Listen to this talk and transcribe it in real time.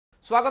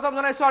স্বাগতম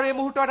জানাইছো আৰু এই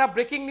মুহূৰ্তত এটা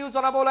ব্ৰেকিং নিউজ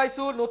জনাব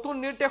ওলাইছো নতুন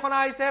নিৰ্দেশনা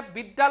আহিছে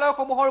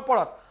বিদ্যালয়সমূহৰ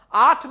ওপৰত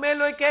 8 মে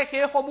লৈকে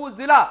সেইসমূহ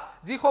জিলা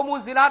যিসমূহ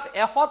জিলাত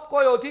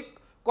 100কৈ অধিক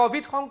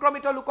কোভিড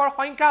সংক্ৰমিত লোকৰ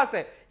সংখ্যা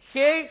আছে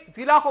সেই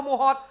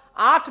জিলাসমূহত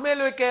 8 মে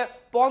লৈকে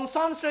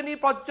পঞ্চম শ্ৰেণী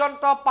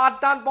পৰ্যন্ত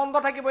পাঠদান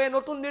বন্ধ থাকিব এই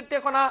নতুন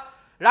নিৰ্দেশনা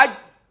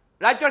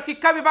ৰাজ্যৰ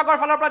শিক্ষা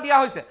বিভাগৰ ফালৰ পৰা দিয়া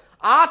হৈছে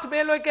 8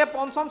 মে লৈকে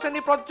পঞ্চম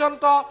শ্ৰেণী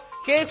পৰ্যন্ত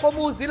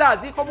সেইসমূহ জিলা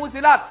যিসমূহ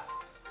জিলাত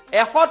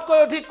 100কৈ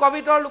অধিক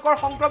কোভিডৰ লোকৰ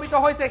সংক্ৰমিত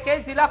হৈছে সেই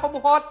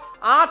জিলাসমূহত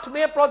 8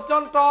 মে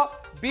পৰ্যন্ত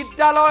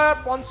বিদ্যালয়ৰ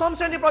পঞ্চম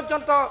শ্ৰেণী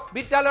পৰ্যন্ত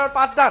বিদ্যালয়ৰ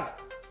পাঠদান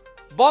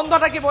বন্ধ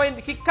থাকিব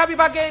শিক্ষা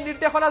বিভাগে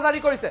নিৰ্দেশনা জাৰি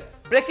কৰিছে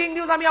ব্ৰেকিং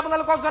নিউজ আমি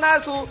আপোনালোকক জনাই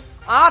আছো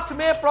 8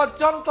 মে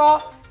পৰ্যন্ত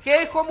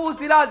সেইসমূহ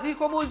জিলা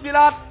যিসমূহ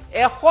জিলাত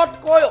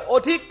 100কৈ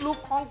অধিক লোক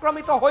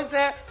সংক্ৰমিত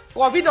হৈছে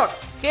কোভিডত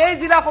সেই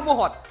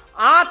জিলাসমূহত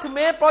 8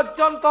 মে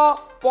পৰ্যন্ত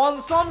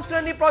পঞ্চম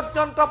শ্ৰেণী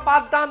পৰ্যন্ত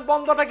পাঠদান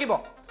বন্ধ থাকিব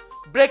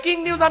ব্ৰেকিং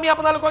নিউজ আমি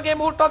আপোনালোকক এই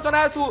মুহূৰ্তত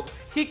জনাই আছো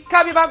শিক্ষা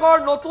বিভাগৰ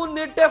নতুন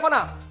নিৰ্দেশনা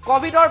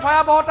কোভিডৰ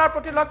ভয়াবহতাৰ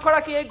প্ৰতি লক্ষ্য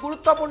ৰাখি এই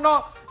গুৰুত্বপূৰ্ণ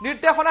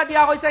নিৰ্দেশনা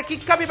দিয়া হৈছে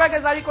শিক্ষা বিভাগে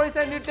জাৰি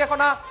কৰিছে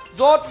নিৰ্দেশনা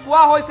য'ত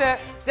কোৱা হৈছে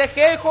যে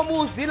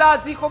সেইসমূহ জিলা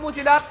যিসমূহ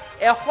জিলাত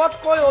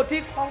 100কৈ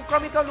অধিক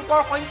সংক্ৰমিত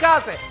লোকৰ সংখ্যা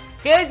আছে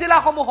সেই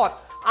জিলাসমূহত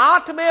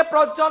 8 মে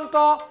পৰ্যন্ত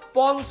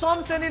পঞ্চম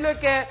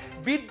শ্ৰেণীলৈকে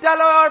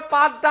বিদ্যালয়ৰ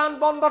পাঠদান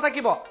বন্ধ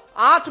থাকিব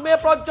 8 মে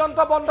পৰ্যন্ত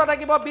বন্ধ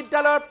থাকিব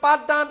বিদ্যালয়ৰ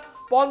পাঠদান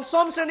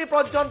পঞ্চম শ্ৰেণী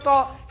পৰ্যন্ত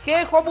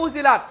সেইসমূহ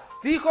জিলাত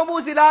যিসমূহ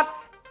জিলাত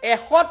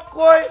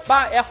 100কৈ বা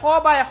 100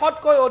 বা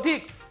 100কৈ অধিক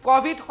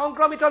কোভিড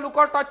সংক্ৰমিত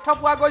লোকৰ তথ্য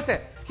পোৱা গৈছে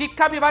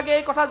শিক্ষা বিভাগে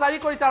এই কথা জাৰি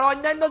কৰিছে আৰু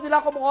অন্যান্য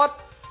জিলাসমূহত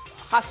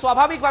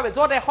স্বাভাৱিকভাৱে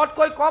য'ত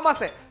 100কৈ কম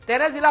আছে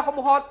তেনে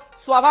জিলাসমূহত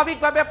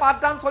স্বাভাৱিকভাৱে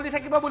পাঠদান চলি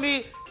থাকিব বুলি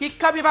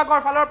শিক্ষা বিভাগৰ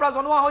ফালৰ পৰা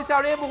জনোৱা হৈছে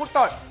আৰু এই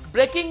মুহূৰ্তৰ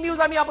ব্ৰেকিং নিউজ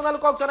আমি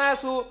আপোনালোকক জনাই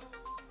আছো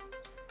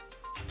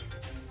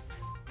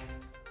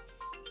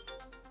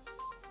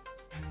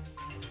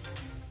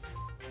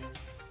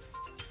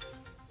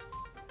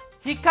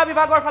শিক্ষা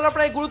বিভাগৰ ফালৰ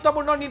পৰা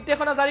গুৰুত্বপূৰ্ণ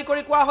নিৰ্দেশনা জাৰি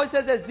কৰি কোৱা হৈছে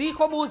যে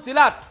যিসমূহ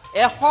জিলাত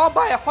 100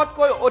 বা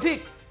 100কৈ অধিক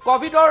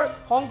কোভিডৰ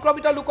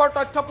সংক্ৰমিত লোকৰ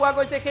তথ্য পোৱা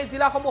গৈছে সেই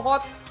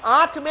জিলাসমূহত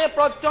 8 মে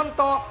পৰ্যন্ত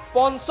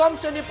পঞ্চম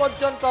শ্ৰেণী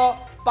পৰ্যন্ত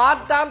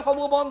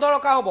পাঠদানসমূহ বন্ধ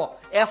ৰখা হ'ব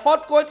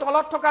 100কৈ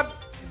তলত থকা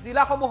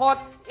জিলাসমূহত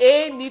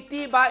এই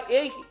নীতি বা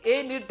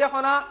এই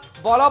নিৰ্দেশনা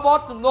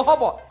বলবৎ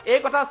নহ'ব এই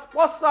কথা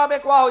স্পষ্টভাৱে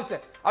কোৱা হৈছে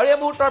আৰু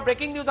এই মুহূৰ্তৰ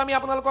ব্ৰেকিং নিউজ আমি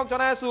আপোনালোকক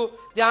জনাই আছো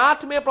যে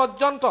 8 মে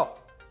পৰ্যন্ত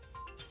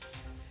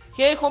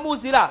সেইসমূহ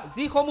জিলা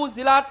যিসমূহ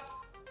জিলাত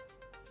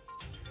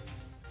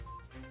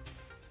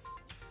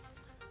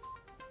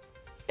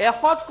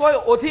 100কৈ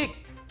অধিক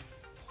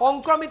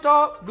সংক্ৰমিত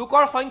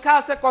লোকৰ সংখ্যা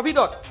আছে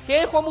কোভিডত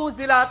সেইসমূহ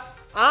জিলাত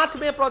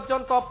 8 মে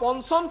পৰ্যন্ত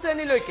পঞ্চম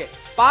শ্ৰেণীলৈকে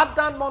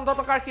পাঠদান বন্ধ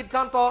থকাৰ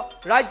সিদ্ধান্ত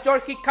ৰাজ্যৰ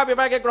শিক্ষা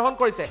বিভাগে গ্ৰহণ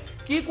কৰিছে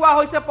কি কোৱা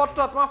হৈছে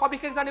পত্ৰত মই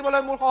সবিশেষ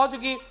জানিবলৈ মোৰ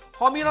সহযোগী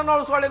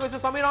সমীৰণৰ ওচৰলৈ গৈছো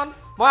সমীৰণ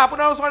মই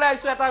আপোনাৰ ওচৰলৈ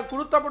আহিছো এটা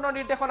গুৰুত্বপূৰ্ণ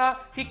নিৰ্দেশনা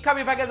শিক্ষা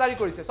বিভাগে জাৰি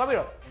কৰিছে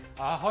সমীৰণ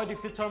হয়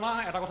দীক্ষিত শৰ্মা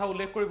এটা কথা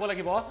উল্লেখ কৰিব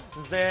লাগিব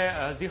যে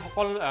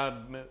যিসকল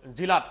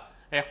জিলাত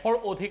 100ৰ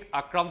অধিক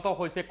আক্ৰান্ত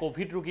হৈছে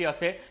কোভিড ৰোগী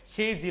আছে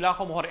সেই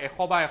জিলাসমূহত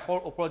 100 বা 100ৰ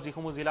ওপৰত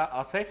যিসমূহ জিলা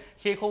আছে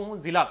সেইসমূহ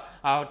জিলাত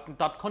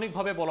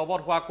তাৎক্ষণিকভাৱে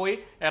বলবৎ হোৱাকৈ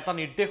এটা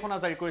নিৰ্দেশনা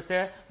জাৰি কৰিছে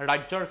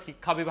ৰাজ্যৰ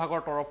শিক্ষা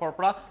বিভাগৰ তৰফৰ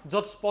পৰা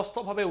য'ত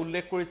স্পষ্টভাৱে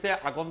উল্লেখ কৰিছে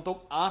আগন্তুক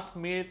 8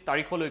 মে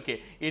তাৰিখলৈকে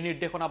এই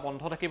নিৰ্দেশনা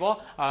বন্ধ থাকিব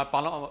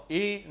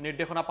এই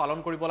নিৰ্দেশনা পালন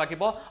কৰিব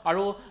লাগিব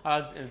আৰু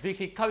যি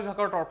শিক্ষা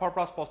বিভাগৰ তৰফৰ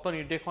পৰা স্পষ্ট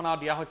নিৰ্দেশনা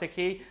দিয়া হৈছে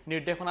সেই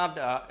নিৰ্দেশনাত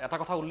এটা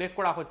কথা উল্লেখ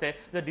কৰা হৈছে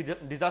যে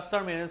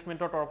ডিজাস্টাৰ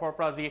মেনেজমেণ্টৰ তৰফৰ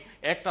পৰা যি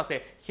এক্ট আছে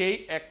সেই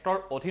এক্টৰ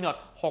অধীনত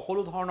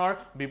সকলো ধৰণৰ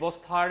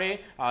ব্যৱস্থাৰে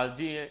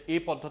যি এই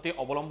পদ্ধতি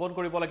অৱলম্বন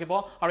কৰিব লাগিব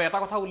আৰু এটা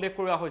কথা উল্লেখ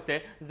কৰা হৈছে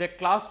যে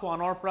ক্লাছ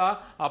 1ৰ পৰা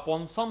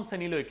পঞ্চম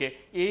শ্ৰেণীলৈকে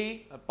এই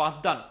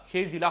পাঠদান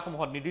সেই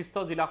জিলাসমূহত নিৰ্দিষ্ট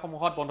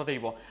জিলাসমূহত বন্ধ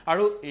থাকিব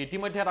আৰু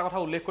ইতিমধ্যে এটা কথা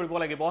উল্লেখ কৰিব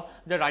লাগিব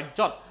যে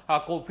ৰাজ্যত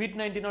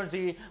কোভিড-19ৰ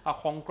যি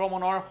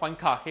সংক্ৰমণৰ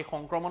সংখ্যা সেই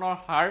সংক্ৰমণৰ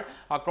হাৰ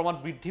ক্ৰমাৎ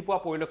বৃদ্ধি পোৱা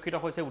পৰিলক্ষিত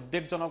হৈছে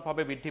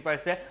উদ্বেগজনকভাৱে বৃদ্ধি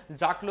পাইছে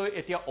যাক লৈ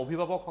এতিয়া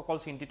অভিভাৱকসকল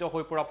চিন্তিত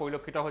হৈ পৰা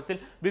পৰিলক্ষিত হৈছিল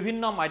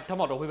বিভিন্ন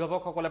মাধ্যমত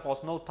অভিভাৱকসকলে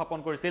প্ৰশ্ন উত্থাপন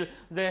কৰিছিল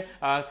যে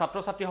ছাত্ৰ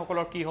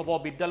ছাত্ৰীসকলৰ কি হ'ব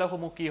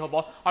বিদ্যালয়সমূহ কি হ'ব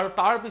আৰু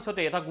তাৰ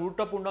পিছতে এটা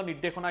গুৰুত্বপূৰ্ণ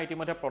নিৰ্দেশনা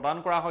ইতিমধ্যে প্ৰদান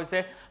কৰা হৈছে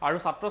আৰু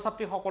ছাত্ৰ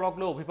ছাত্ৰীসকলক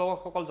লৈ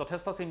অভিভাৱকসকল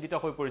যথেষ্ট চিন্তিত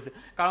হৈ পৰিছে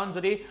কাৰণ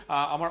যদি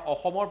আমাৰ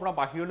অসমৰ পৰা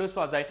বাহিৰলৈ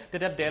চোৱা যায়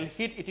তেতিয়া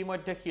দিল্লীত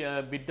ইতিমধ্যে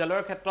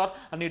বিদ্যালয়ৰ ক্ষেত্ৰত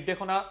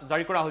নিৰ্দেশনা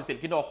জাৰি কৰা হৈছিল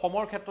কিন্তু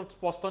অসমৰ ক্ষেত্ৰত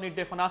স্পষ্ট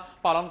নিৰ্দেশনা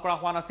পালন কৰা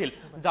হোৱা নাছিল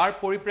যাৰ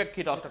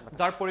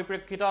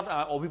পৰিপ্ৰেক্ষিতত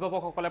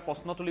অভিভাৱকসকলে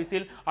প্ৰশ্ন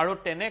তুলিছিল আৰু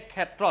তেনে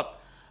ক্ষেত্ৰত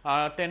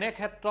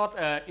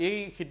এই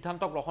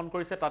সিদ্ধান্ত গ্ৰহণ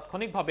কৰিছে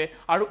তাৎক্ষণিকভাৱে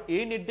আৰু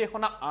এই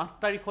নিৰ্দেশনা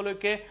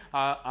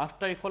 8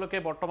 তাৰিখলৈকে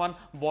বৰ্তমান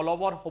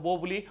বলবৎ হ'ব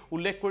বুলি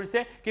উল্লেখ কৰিছে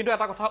কিন্তু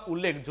এটা কথা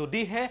উল্লেখ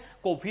যদিহে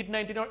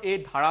কোভিড-19ৰ এই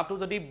ধাৰাটো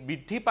যদি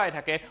বৃদ্ধি পাই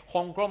থাকে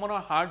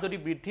সংক্ৰমণৰ হাৰ যদি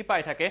বৃদ্ধি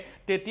পাই থাকে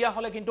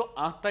তেতিয়াহ'লে কিন্তু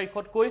 8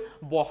 তাৰিখতকৈ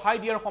বঢ়াই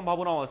দিয়াৰ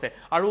সম্ভাৱনাও আছে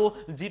আৰু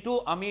যিটো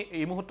আমি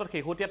এই মুহূৰ্তত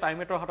শেহতীয়া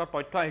টাইমেটৰ হাতত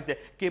তথ্য আহিছে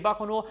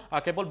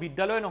কেৱল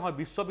বিদ্যালয় নহয়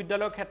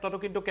বিশ্ববিদ্যালয়ৰ ক্ষেত্ৰতো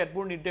কিন্তু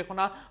কেতবোৰ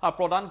নিৰ্দেশনা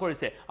প্ৰদান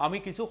কৰিছে আমি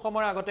কিছু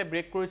সময়ৰ আগত আগতে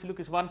ব্ৰেক কৰিছিলোঁ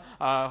কিছুমান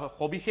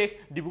সবিশেষ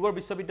ডিব্ৰুগড়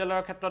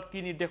বিশ্ববিদ্যালয়ৰ ক্ষেত্ৰত কি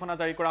নিৰ্দেশনা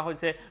জাৰি কৰা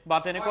হৈছে বা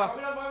তেনেকুৱা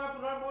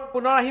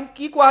পুনৰ আহিম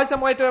কি কোৱা হৈছে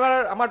মই এইটো এবাৰ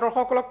আমাৰ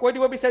দৰ্শকসকলক কৈ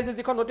দিব বিচাৰিছোঁ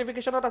যিখন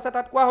নটিফিকেশ্যনত আছে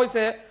তাত কোৱা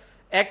হৈছে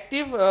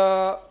active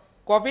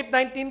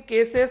COVID-19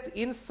 cases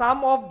in some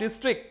of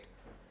district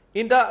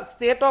in the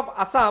state of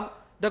Assam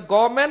the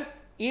government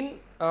in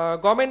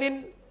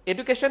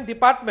education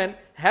department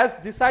has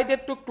decided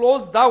to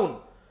close down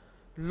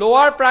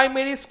lower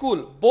primary school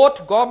both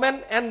government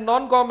and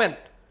non-government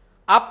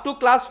up to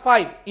class 5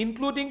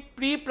 including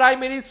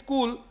pre-primary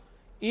school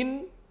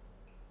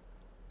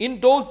in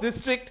those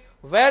district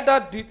where the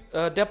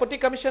deputy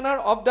commissioner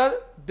of the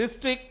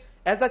district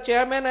as the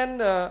chairman and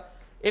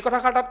এই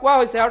কথাষাৰ কোৱা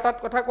হৈছে আৰু তাত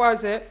কথা কোৱা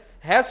হৈছে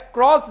has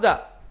crossed the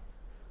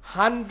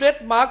 100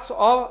 marks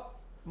of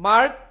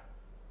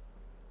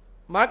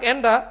mark and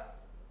the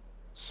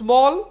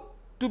small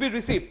to be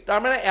received তাৰ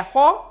মানে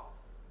 100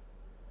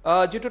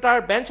 যেটো তাৰ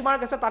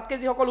বেঞ্চমাৰ্ক আছে তাতকে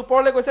যিসকল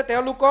ওপৰলৈ গৈছে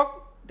তেওঁলোকক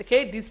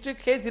সেই ডিস্ট্ৰিক্ট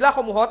সেই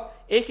জিলাসমূহত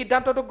এই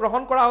সিদ্ধান্তটো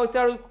গ্ৰহণ কৰা হৈছে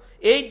আৰু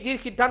এই যি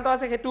সিদ্ধান্ত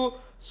আছে হেতু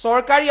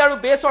সৰকাৰি আৰু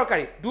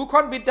বেসৰকাৰি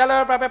দুখন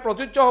বিদ্যালয়ৰ বাবে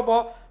প্ৰযোজ্য হ'ব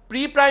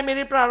প্ৰি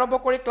প্ৰাইমেৰীৰ পৰা আৰম্ভ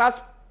কৰি ক্লাছ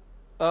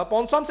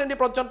পঞ্চম শ্ৰেণী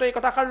পৰ্যন্ত এই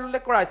কথাষাৰ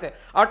উল্লেখ কৰা হৈছে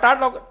আৰু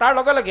তাৰ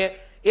লগে লগে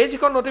এই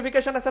যিখন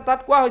নটিফিকেশ্যন আছে তাত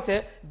কোৱা হৈছে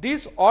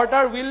দিছ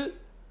order will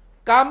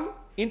come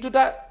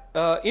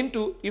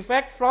into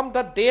effect from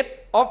the date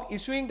of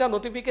issuing the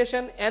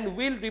notification and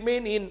will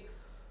remain in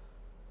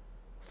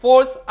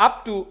force up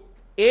to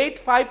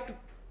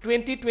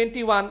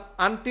 8/5/2021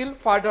 until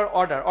further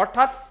order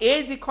অৰ্থাৎ এই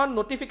যিখন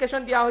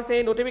নটিফিকেশ্যন দিয়া হৈছে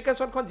এই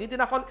নটিফিকেশ্যনখন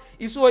যিদিনাখন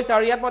ইস্যু হৈছে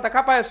আৰু ইয়াত মই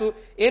দেখা পাই আছোঁ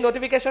এই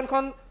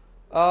নটিফিকেশ্যনখন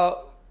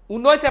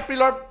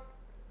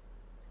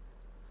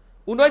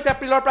 19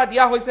 এপ্ৰিলৰ পৰা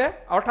দিয়া হৈছে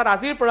অৰ্থাৎ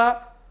আজিৰ পৰা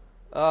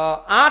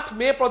 8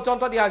 মে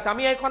পৰ্যন্ত দিয়া হৈছে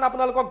আমি এইখন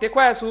আপোনালোকক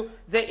দেখুৱাই আছো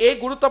যে এই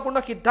গুৰুত্বপূৰ্ণ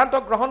সিদ্ধান্ত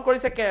গ্ৰহণ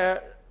কৰিছে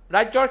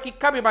ৰাজ্যৰ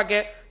শিক্ষা বিভাগে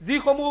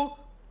যিসমূহ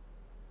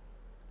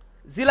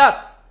জিলাত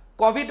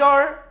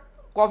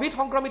কোভিড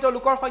সংক্ৰমিত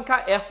লোকৰ সংখ্যা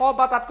 100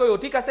 বা তাতকৈ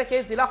অধিক আছে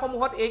সেই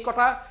জিলাসমূহত এই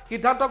কথা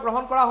সিদ্ধান্ত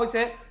গ্ৰহণ কৰা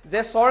হৈছে যে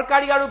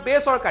চৰকাৰী আৰু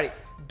বেসৰকাৰী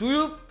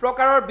দুয়ো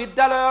প্ৰকাৰৰ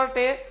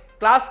বিদ্যালয়তে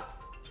ক্লাছ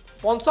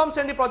পঞ্চম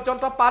শ্ৰেণী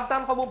পৰ্যন্ত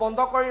পাঠদানসমূহ বন্ধ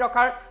কৰি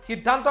ৰখাৰ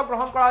সিদ্ধান্ত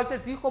গ্ৰহণ কৰা হৈছে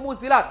যিসমূহ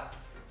জিলাত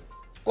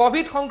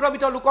কোভিড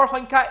সংক্ৰমিত লোকৰ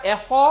সংখ্যা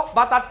 100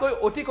 বা তাতকৈ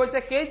অধিক হৈছে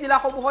সেই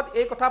জিলাসমূহত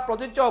এই কথা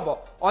প্ৰযোজ্য হ'ব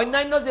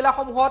অন্যান্য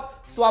জিলাসমূহত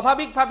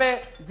স্বাভাৱিকভাৱে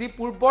যি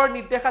পূৰ্বৰ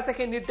নিৰ্দেশ আছে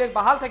সেই নিৰ্দেশ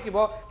বাহাল থাকিব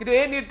কিন্তু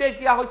এই নিৰ্দেশ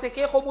দিয়া হৈছে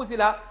সেইসমূহ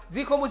জিলা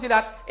যিসমূহ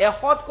জিলাত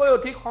 100তকৈ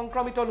অধিক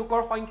সংক্ৰমিত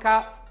লোকৰ সংখ্যা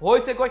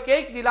হৈছে গৈ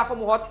সেই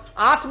জিলাসমূহত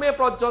 8 মে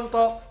পৰ্যন্ত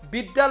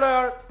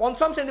বিদ্যালয়ৰ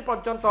পঞ্চম শ্ৰেণী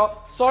পৰ্যন্ত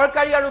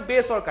চৰকাৰী আৰু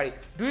বেসৰকাৰী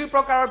দুই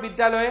প্ৰকাৰৰ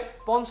বিদ্যালয়ে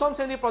পঞ্চম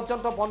শ্ৰেণী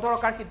পৰ্যন্ত বন্ধ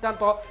ৰখাৰ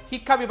সিদ্ধান্ত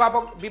শিক্ষা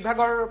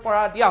বিভাগৰ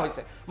পৰা দিয়া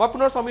হৈছে মই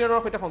পুনৰ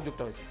সমীৰণৰ সৈতে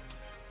সংযুক্ত হৈছো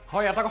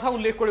হয় এটা কথা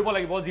উল্লেখ কৰিব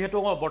লাগিব যেহেতু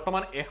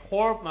বৰ্তমান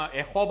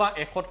 100 বা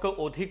 100তকৈ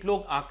অধিক লোক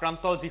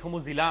আক্ৰান্ত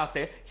যিসমূহ জিলা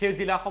আছে সেই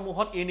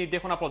জিলাসমূহত এই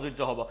নিৰ্দেশনা প্ৰযোজ্য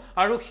হ'ব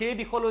আৰু সেই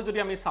দিশলৈ যদি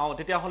আমি চাওঁ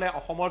তেতিয়াহ'লে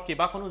অসমৰ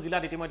কেইবাখনো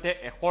জিলাত ইতিমধ্যে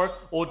 100ৰ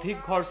অধিক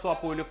ঘৰ চোৱা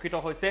পৰিলক্ষিত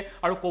হৈছে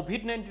আৰু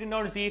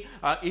কোভিড-19ৰ যি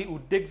এই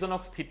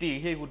উদ্বেগজনক স্থিতি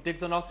সেই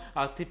উদ্বেগজনক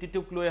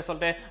স্থিতিটোক লৈ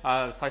আচলতে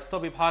স্বাস্থ্য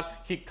বিভাগ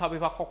শিক্ষা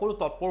বিভাগ সকলো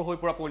তৎপৰ হৈ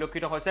পৰা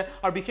পৰিলক্ষিত হৈছে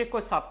আৰু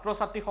বিশেষকৈ ছাত্ৰ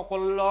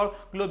ছাত্ৰীসকলৰ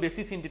লৈ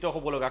বেছি চিন্তিত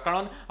হ'ব লগা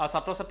কাৰণ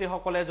ছাত্ৰ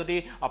ছাত্ৰীসকলে যদি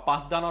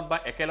পাঠদানত বা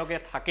একেলগে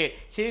থাকে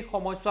সেই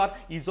সময়ছোৱাত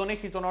ইজনে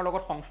সিজনৰ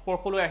লগত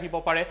সংস্পৰ্শলৈ আহিব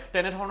পাৰে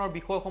তেনে ধৰণৰ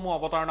বিষয়সমূহ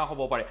অৱতাৰণা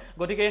হ'ব পাৰে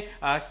গতিকে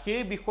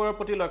সেই বিষয়ৰ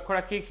প্ৰতি লক্ষ্য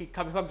ৰাখি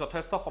শিক্ষা বিভাগ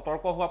যথেষ্ট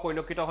সতৰ্ক হোৱা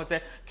পৰিলক্ষিত হৈছে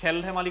খেল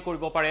ধেমালি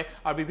কৰিব পাৰে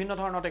আৰু বিভিন্ন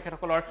ধৰণৰ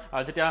তেখেতসকলৰ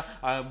যেতিয়া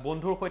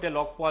বন্ধুৰ সৈতে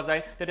লগ পোৱা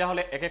যায়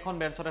তেতিয়াহ'লে একেখন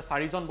বেঞ্চতে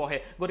 4জন বহে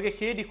গতিকে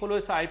সেই দিশলৈ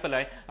চাই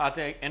পেলাই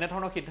এনে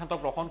ধৰণৰ সিদ্ধান্ত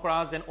গ্ৰহণ কৰা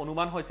যেন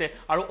অনুমান হৈছে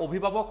আৰু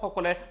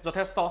অভিভাৱকসকলে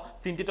যথেষ্ট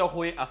চিন্তিত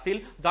হৈ আছিল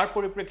যাৰ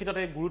পৰিপ্ৰেক্ষিতত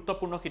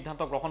গুৰুত্বপূৰ্ণ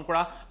সিদ্ধান্ত গ্ৰহণ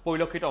কৰা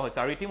পৰিলক্ষিত হৈছে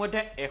আৰু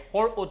ইতিমধ্যে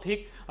 100ৰ অধিক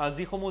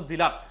যিসমূহ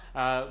জিলাত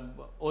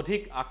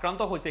অধিক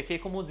আক্ৰান্ত হৈছে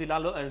সেইসমূহ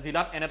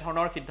জিলাত এনে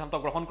ধৰণৰ সিদ্ধান্ত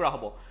গ্ৰহণ কৰা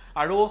হ'ব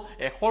আৰু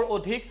 100ৰ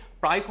অধিক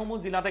প্ৰায়সমূহ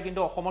জিলাতে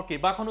কিন্তু অসমৰ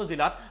কেইবাখনো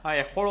জিলাত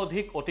 100ৰ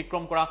অধিক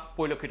অতিক্ৰম কৰা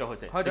পৰিলক্ষিত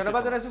হৈছে হয়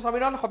ধন্যবাদ জনাইছোঁ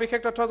সমীৰণ সবিশেষ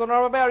তথ্য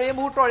জনোৱাৰ বাবে আৰু এই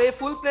মুহূৰ্তৰ এই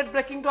ফুল প্লেট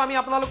ব্ৰেকিংটো আমি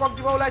আপোনালোকক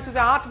দিব ওলাইছোঁ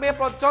যে 8 মে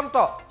পৰ্যন্ত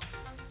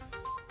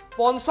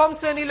পঞ্চম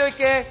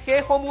শ্ৰেণীলৈকে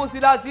সেইসমূহ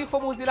জিলা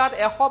যিসমূহ জিলাত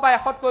 100 বা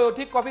 100তকৈ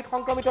অধিক কোভিড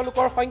সংক্ৰমিত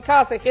লোকৰ সংখ্যা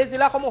আছে সেই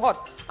জিলাসমূহত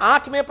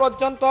 8 মে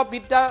পৰ্যন্ত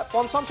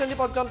পঞ্চম শ্ৰেণী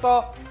পৰ্যন্ত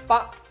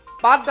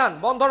পাঠদান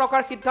বন্ধ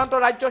ৰখাৰ সিদ্ধান্ত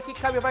ৰাজ্যৰ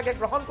শিক্ষা বিভাগে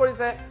গ্ৰহণ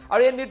কৰিছে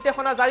আৰু এই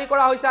নিৰ্দেশনা জাৰি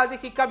কৰা হৈছে আজি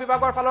শিক্ষা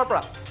বিভাগৰ ফালৰ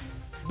পৰা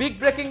বিগ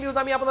ব্ৰেকিং নিউজ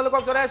আমি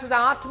আপোনালোকক জনাই আছোঁ যে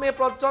 8 মে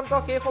পৰ্যন্ত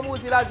সেইসমূহ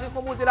জিলা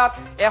যিসমূহ জিলাত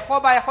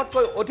 100 বা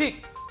 100তকৈ অধিক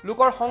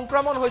লোকৰ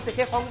সংক্ৰমণ হৈছে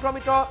সেই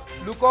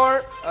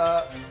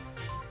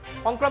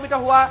সংক্ৰমিত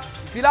হোৱা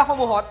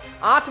জিলাসমূহত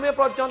 8 মে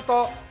পৰ্যন্ত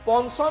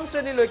পঞ্চম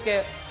শ্ৰেণীলৈকে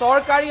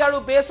চৰকাৰী আৰু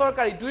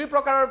বেসৰকাৰী দুই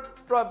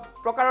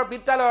প্ৰকাৰৰ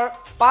বিদ্যালয়ৰ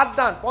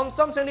পাঠদান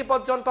পঞ্চম শ্ৰেণী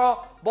পৰ্যন্ত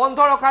বন্ধ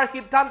ৰখাৰ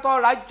সিদ্ধান্ত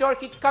ৰাজ্যৰ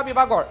শিক্ষা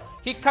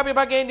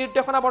বিভাগে এই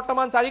নিৰ্দেশনা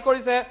বৰ্তমান জাৰি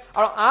কৰিছে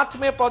আৰু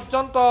 8 মে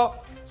পৰ্যন্ত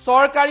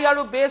চৰকাৰী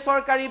আৰু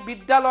বেসৰকাৰী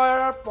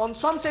বিদ্যালয়ৰ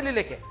পঞ্চম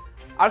শ্ৰেণীলৈকে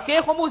আৰু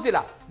সেইসমূহ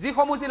জিলা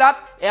যিসমূহ জিলাত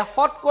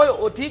 100তকৈ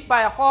অধিক বা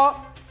 100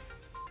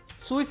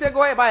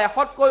 চুইছেগৈ বা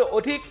 100তকৈ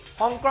অধিক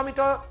সংক্ৰমিত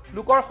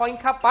লোকৰ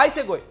সংখ্যা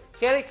পাইছেগৈ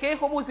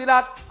সেইসমূহ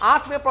জিলাত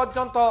 8 মে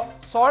পৰ্যন্ত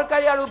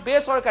চৰকাৰী আৰু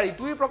বেচৰকাৰী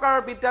দুই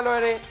প্ৰকাৰৰ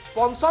বিদ্যালয়ৰে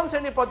পঞ্চম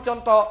শ্ৰেণী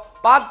পৰ্যন্ত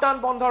পাঠদান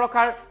বন্ধ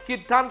ৰখাৰ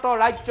সিদ্ধান্ত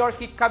ৰাজ্যৰ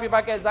শিক্ষা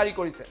বিভাগে জাৰি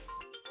কৰিছে।